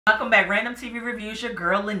Welcome back, Random TV Reviews, your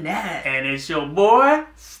girl Lynette. And it's your boy,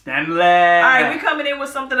 Stanley. Alright, we coming in with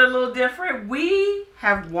something a little different. We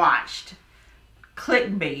have watched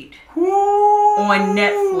Clickbait on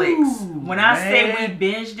Netflix. When I say we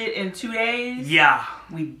binged it in 2 days, yeah,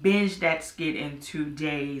 we binged that skit in 2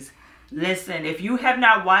 days. Listen, if you have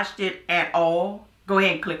not watched it at all, go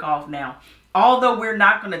ahead and click off now. Although we're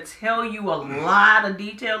not going to tell you a lot of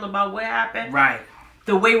detail about what happened. Right.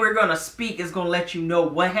 The way we're going to speak is going to let you know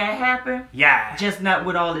what had happened. Yeah. Just not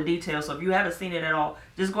with all the details. So if you haven't seen it at all,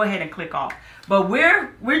 just go ahead and click off. But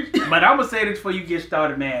we're But I'm going to say this before you get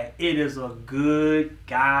started, man. It is a good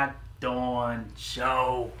goddamn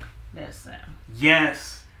show. Listen.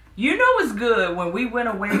 Yes. You know it's good when we went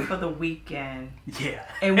away for the weekend. Yeah.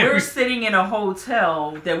 And we're sitting in a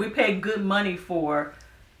hotel that we paid good money for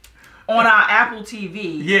on our Apple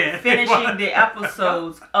TV. Yeah. Finishing the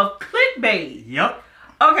episodes of Clickbait. Yep.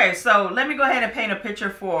 Okay, so let me go ahead and paint a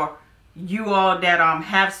picture for you all that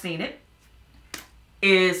have seen it.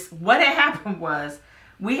 Is what had happened was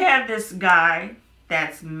we have this guy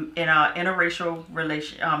that's in an interracial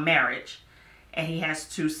marriage, and he has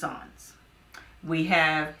 2 sons. We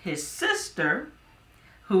have his sister,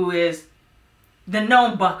 who is the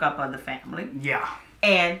known buck up of the family. Yeah.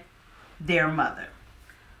 And their mother.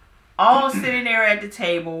 All sitting there at the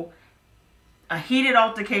table. A heated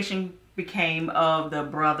altercation became of the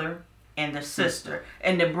brother and the sister.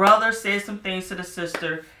 And the brother said some things to the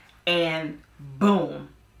sister, and boom.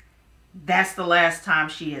 That's the last time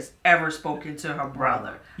she has ever spoken to her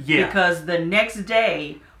brother. Yeah. Because the next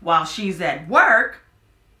day, while she's at work,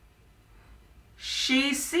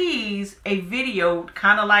 she sees a video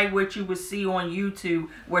kind of like what you would see on YouTube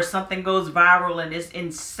where something goes viral and it's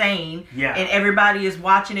insane. Yeah. And everybody is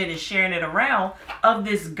watching it and sharing it around, of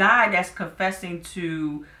this guy that's confessing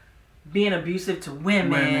to being abusive to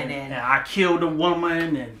women. And I killed a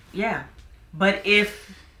woman. And yeah. But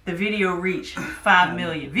if the video reached 5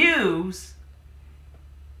 million views,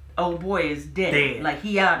 old boy is dead. Like,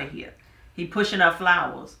 he out of here. He pushing up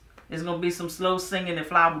flowers. There's going to be some slow singing and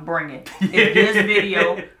flower bringing if this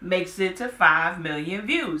video makes it to 5 million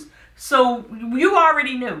views. So you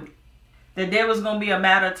already knew that there was going to be a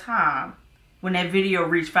matter of time when that video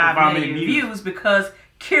reached 5 million views, because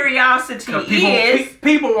curiosity is...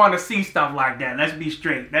 People want to see stuff like that. Let's be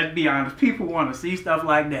straight. Let's be honest. People want to see stuff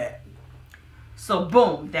like that. So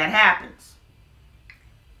boom, that happens.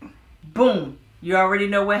 Boom. You already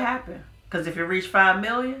know what happened. Because if it reached 5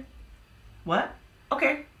 million, what?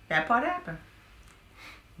 Okay. That part happened.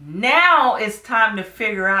 Now it's time to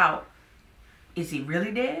figure out, is he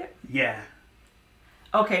really dead? Yeah.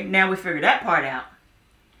 Okay, now we figured that part out.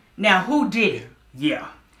 Now, who did it? Yeah.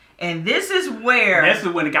 And this is where... This is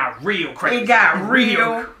when it got real crazy. It got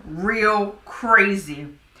real crazy.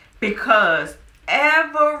 Because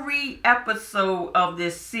every episode of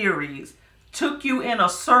this series took you in a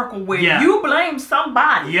circle where you blame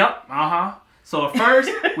somebody. Yep. Uh-huh. So at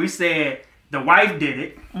first, we said... The wife did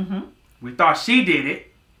it. We thought she did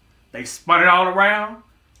it. They spun it all around.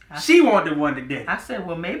 She wasn't the one that did it. I said,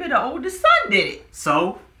 well, maybe the oldest son did it.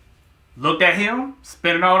 So, looked at him,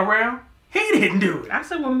 spin it all around. He didn't do it. I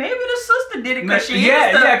said, well, maybe the sister did it because she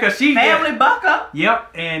is the family buck up. Yep.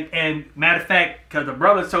 And matter of fact, because the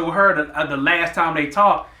brother told her the last time they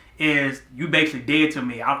talked is, you basically dead to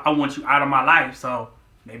me. I want you out of my life. So,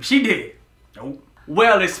 maybe she did it. Nope.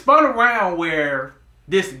 Well, it spun around where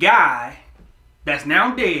this guy... that's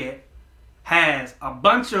now dead, has a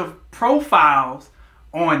bunch of profiles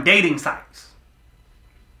on dating sites.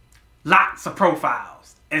 Lots of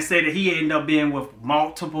profiles. And said that he ended up being with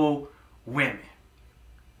multiple women.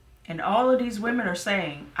 And all of these women are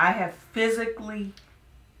saying, I have physically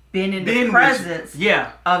been in the presence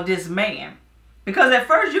of this man. Because at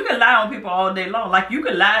first you can lie on people all day long. Like, you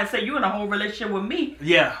can lie and say you're in a whole relationship with me.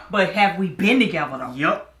 Yeah. But have we been together though?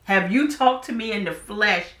 Yep. Have you talked to me in the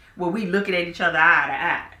flesh where we looking at each other eye to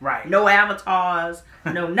eye? Right. No avatars,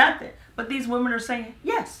 no nothing. But these women are saying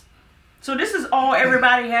yes. So this is all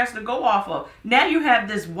everybody has to go off of. Now you have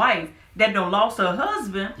this wife that done lost her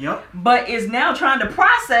husband, but is now trying to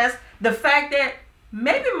process the fact that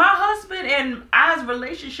maybe my husband and I's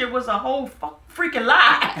relationship was a whole freaking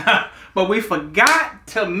lie. But we forgot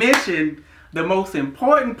to mention the most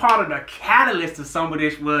important part of the catalyst of some of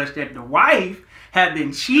this was that the wife had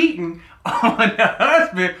been cheating on the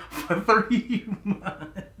husband for 3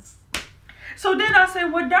 months. So then I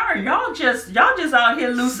said, well, darn, y'all just out here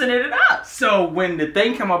loosening it up. So when the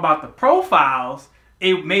thing came about the profiles,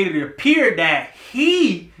 it made it appear that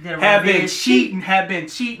he had been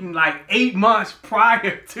cheating like 8 months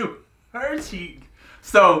prior to her cheating.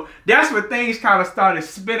 So that's where things kind of started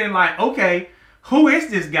spinning like, okay, who is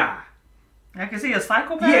this guy? Like, is he a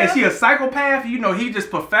psychopath? Yeah, is he a psychopath? You know, he just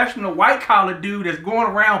professional white collar dude that's going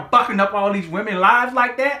around bucking up all these women's lives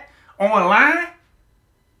like that online.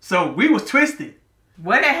 So we was twisted.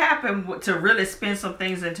 What had happened to really spin some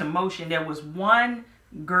things into motion, there was one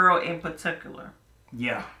girl in particular.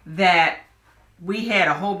 Yeah. That we had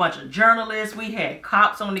a whole bunch of journalists. We had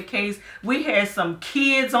cops on the case. We had some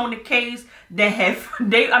kids on the case that had,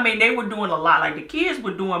 they were doing a lot. Like, the kids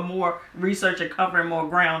were doing more research and covering more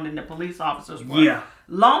ground than the police officers were. Yeah.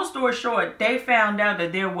 Long story short, they found out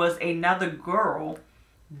that there was another girl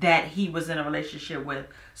that he was in a relationship with.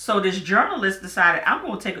 So this journalist decided, I'm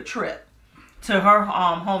going to take a trip to her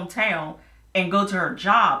hometown and go to her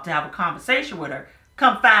job to have a conversation with her.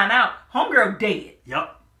 Come find out, homegirl dead.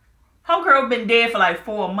 Yep. Homegirl been dead for like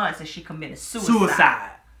 4 months and she committed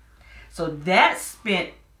suicide. So that spent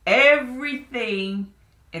everything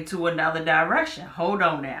into another direction. Hold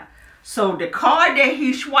on now. So the card that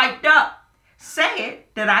he swiped up said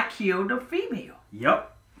that I killed a female. Yep.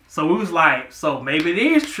 So we was like, so maybe it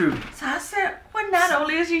is true. So I said, well, not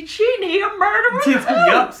only is he cheating, he a murderer too.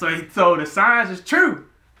 Yep. So the signs is true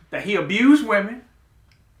that he abused women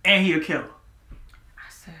and he a killer. I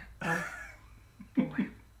said, oh boy.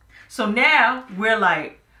 So now we're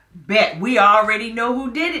like, bet we already know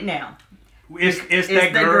who did it now. It's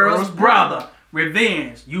that girl's brother.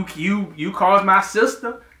 Revenge. You caused my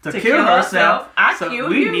sister to kill herself. So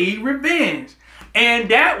we need revenge. And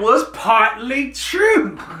that was partly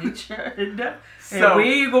true. So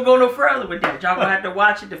we ain't gonna go no further with that. Y'all gonna have to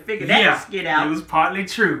watch it to figure that skit out. It was partly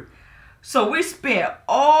true. So we spent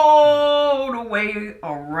all the way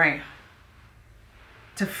around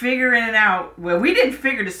to figuring it out. Well, we didn't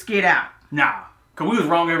figure the skit out. Nah. Because we was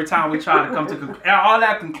wrong every time we tried to come to all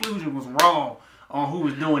that conclusion was wrong on who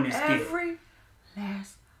was doing this skit. Every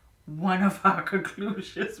last one of our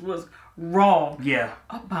conclusions was wrong. Yeah.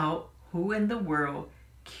 About who in the world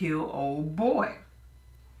killed old boy.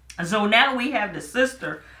 And so now we have the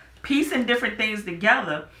sister piecing different things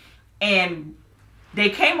together, and they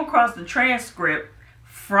came across the transcript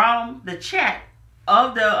from the chat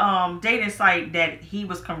of the dating site that he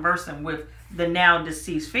was conversing with the now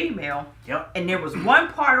deceased female. Yep. And there was one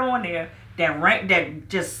part on there that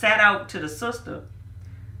just sat out to the sister.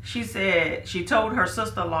 She said, she told her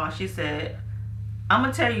sister-in-law, she said, I'm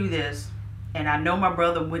going to tell you this, and I know my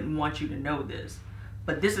brother wouldn't want you to know this,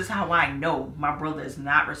 but this is how I know my brother is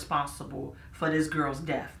not responsible for this girl's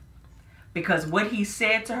death. Because what he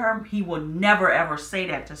said to her, he will never ever say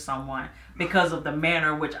that to someone because of the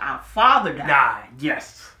manner in which our father died.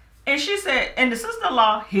 Yes. And she said, and the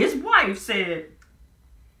sister-in-law, his wife said,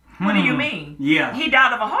 what do you mean? Yeah. He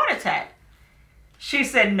died of a heart attack. She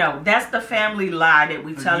said, no, that's the family lie that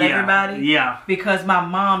we tell everybody. Yeah. Because my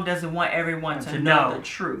mom doesn't want everyone to know the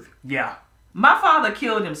truth. Yeah. My father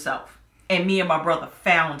killed himself, and me and my brother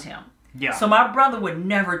found him. Yeah. So my brother would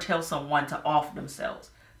never tell someone to off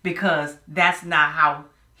themselves because that's not how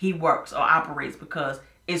he works or operates, because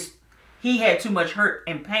he had too much hurt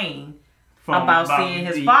and pain about seeing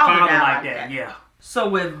his father die like that. Yeah. So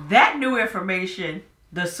with that new information,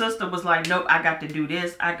 the sister was like, nope, I got to do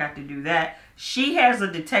this, I got to do that. She has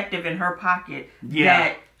a detective in her pocket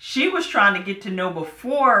that she was trying to get to know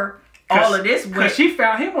before all of this. Because she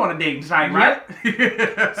found him on a dating site, right?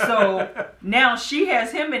 So now she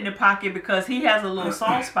has him in the pocket because he has a little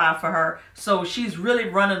soft spot for her. So she's really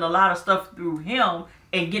running a lot of stuff through him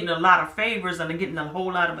and getting a lot of favors and getting a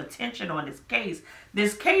whole lot of attention on this case.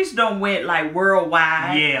 This case don't went like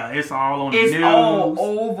worldwide. Yeah, it's all on the news. It's all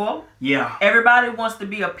over. Yeah. Everybody wants to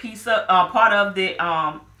be a piece of part of the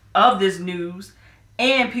of this news,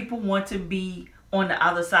 and people want to be on the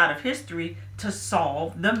other side of history to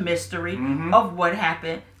solve the mystery of what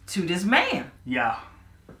happened to this man. Yeah.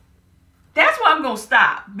 That's why I'm gonna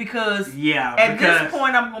stop, because at this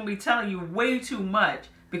point I'm gonna be telling you way too much,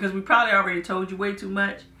 because we probably already told you way too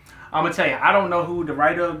much. I'm gonna tell you, I don't know who the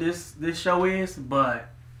writer of this show is, but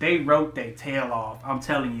they wrote their tail off. I'm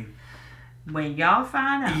telling you. When y'all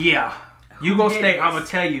find out, you gonna stay. I'm gonna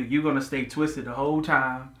tell you, you're gonna stay twisted the whole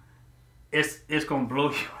time. It's gonna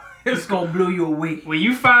blow you. It's gonna blow you away when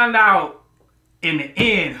you find out in the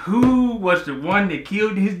end who was the one that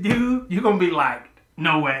killed this dude. You're gonna be like,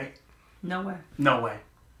 no way. No way. No way.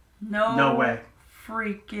 No way.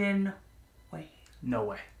 Freaking way. No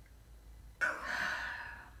way.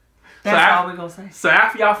 That's all we're going to say. So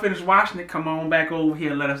after y'all finish watching it, come on back over here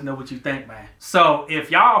and let us know what you think, man. So if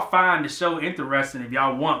y'all find the show interesting, if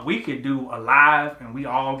y'all want, we could do a live and we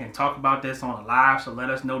all can talk about this on a live. So let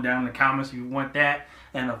us know down in the comments if you want that.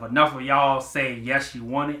 And if enough of y'all say yes, you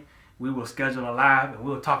want it, we will schedule a live and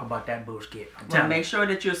we'll talk about that bullshit. Well, make sure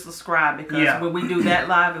that you're subscribed because when we do that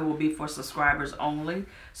live, it will be for subscribers only.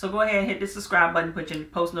 So go ahead and hit the subscribe button, put your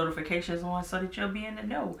post notifications on so that you'll be in the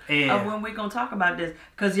know of when we're gonna talk about this.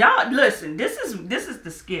 Cause y'all listen, this is the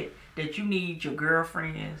skit that you need your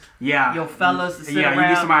girlfriends, your fellas to sit around. You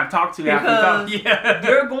need somebody to talk to because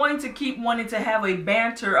you're going to keep wanting to have a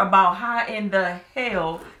banter about how in the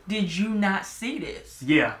hell did you not see this?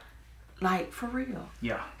 Yeah. Like, for real.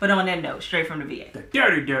 Yeah. But on that note, straight from the VA. The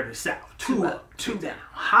dirty, dirty South. 2 up, 2 down.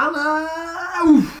 Holla!